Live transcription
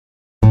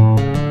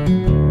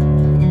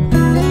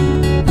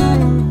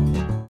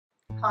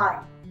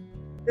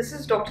This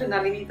is Dr.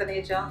 Nalini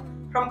Taneja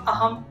from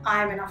Aham,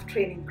 I Am Enough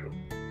training group.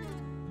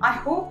 I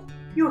hope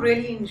you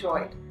really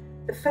enjoyed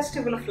the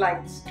Festival of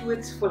Lights to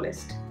its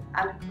fullest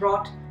and it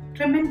brought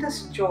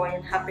tremendous joy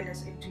and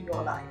happiness into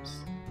your lives.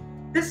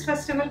 This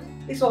festival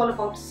is all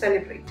about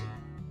celebrating,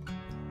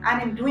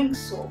 and in doing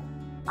so,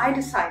 I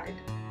decided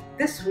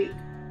this week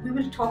we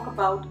will talk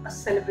about a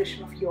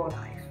celebration of your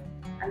life,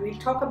 and we'll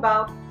talk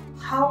about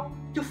how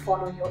to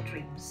follow your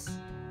dreams.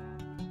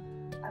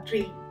 A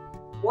dream.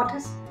 What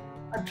is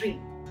a dream?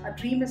 A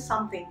dream is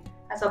something,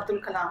 as Abdul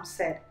Kalam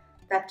said,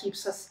 that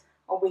keeps us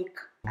awake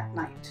at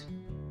night.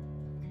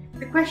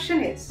 The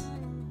question is,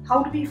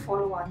 how do we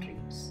follow our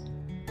dreams?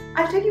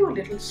 I'll tell you a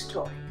little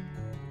story.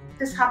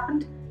 This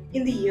happened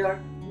in the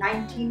year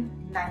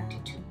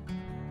 1992.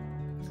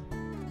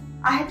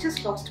 I had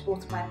just lost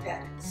both my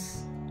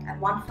parents,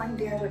 and one fine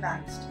day I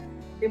realized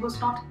there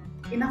was not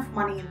enough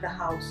money in the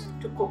house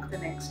to cook the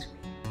next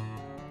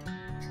meal.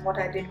 What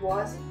I did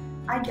was,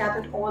 I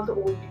gathered all the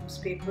old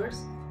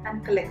newspapers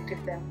and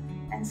collected them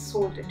and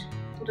sold it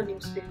to the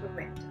newspaper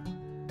vendor.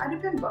 I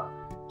remember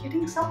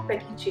getting some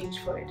petty change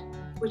for it,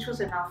 which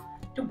was enough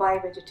to buy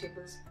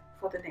vegetables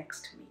for the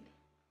next meal.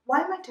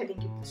 Why am I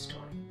telling you this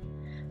story?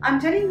 I'm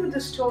telling you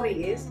the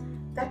story is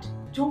that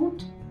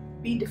don't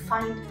be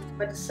defined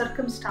by the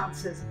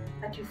circumstances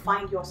that you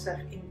find yourself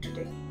in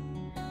today.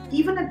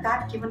 Even at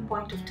that given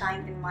point of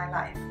time in my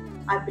life,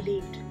 I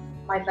believed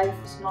my life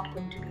was not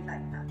going to be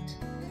like that.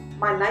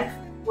 My life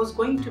was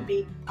going to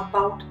be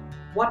about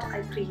what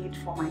I create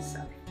for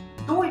myself.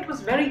 Though it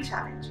was very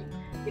challenging,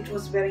 it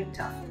was very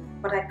tough,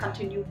 but I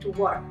continued to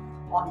work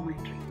on my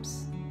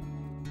dreams.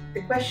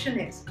 The question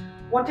is,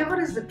 whatever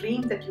is the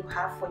dream that you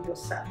have for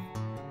yourself,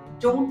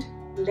 don't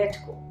let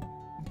go.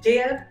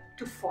 Dare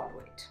to follow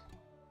it.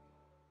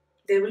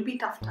 There will be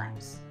tough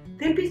times.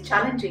 There will be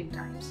challenging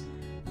times.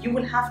 You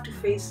will have to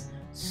face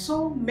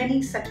so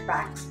many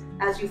setbacks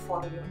as you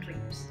follow your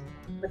dreams.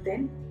 But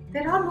then,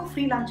 there are no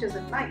free lunches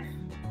in life.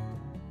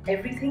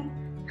 Everything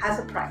has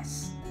a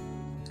price,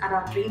 and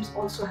our dreams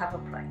also have a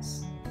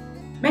price.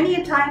 Many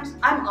a times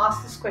I'm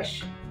asked this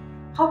question,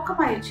 how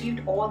come I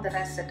achieved all that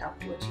I set out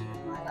to achieve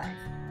in my life?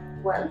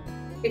 Well,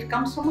 it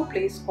comes from a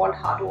place called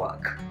hard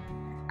work,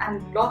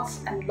 and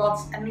lots and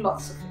lots and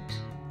lots of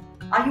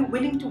it. Are you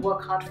willing to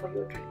work hard for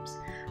your dreams?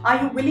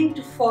 Are you willing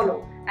to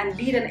follow and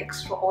lead an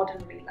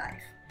extraordinary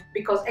life?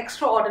 Because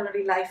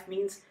extraordinary life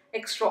means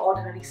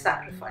extraordinary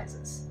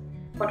sacrifices.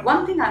 But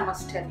one thing I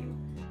must tell you,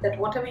 that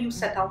whatever you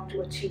set out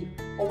to achieve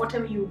or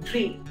whatever you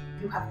dream,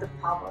 you have the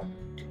power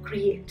to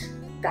create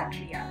that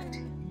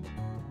reality.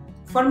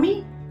 For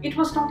me, it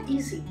was not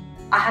easy.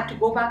 I had to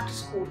go back to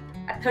school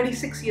at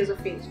 36 years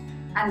of age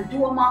and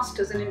do a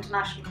master's in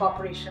international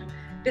cooperation,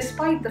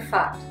 despite the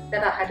fact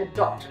that I had a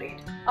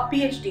doctorate, a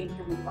PhD in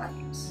human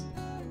values.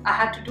 I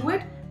had to do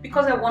it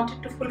because I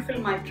wanted to fulfill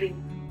my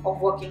dream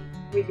of working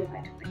with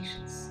United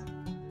Nations.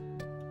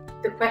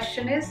 The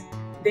question is,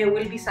 there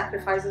will be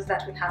sacrifices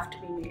that will have to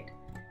be made.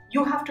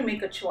 You have to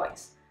make a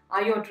choice.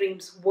 Are your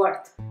dreams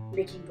worth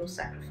making those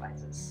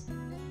sacrifices?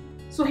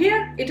 So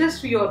here it is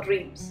to your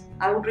dreams.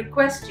 I would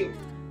request you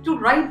to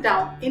write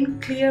down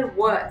in clear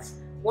words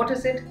what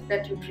is it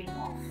that you dream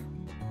of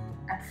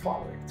and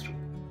follow it through.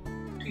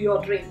 To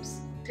your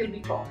dreams. Till we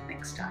talk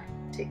next time.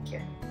 Take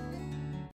care.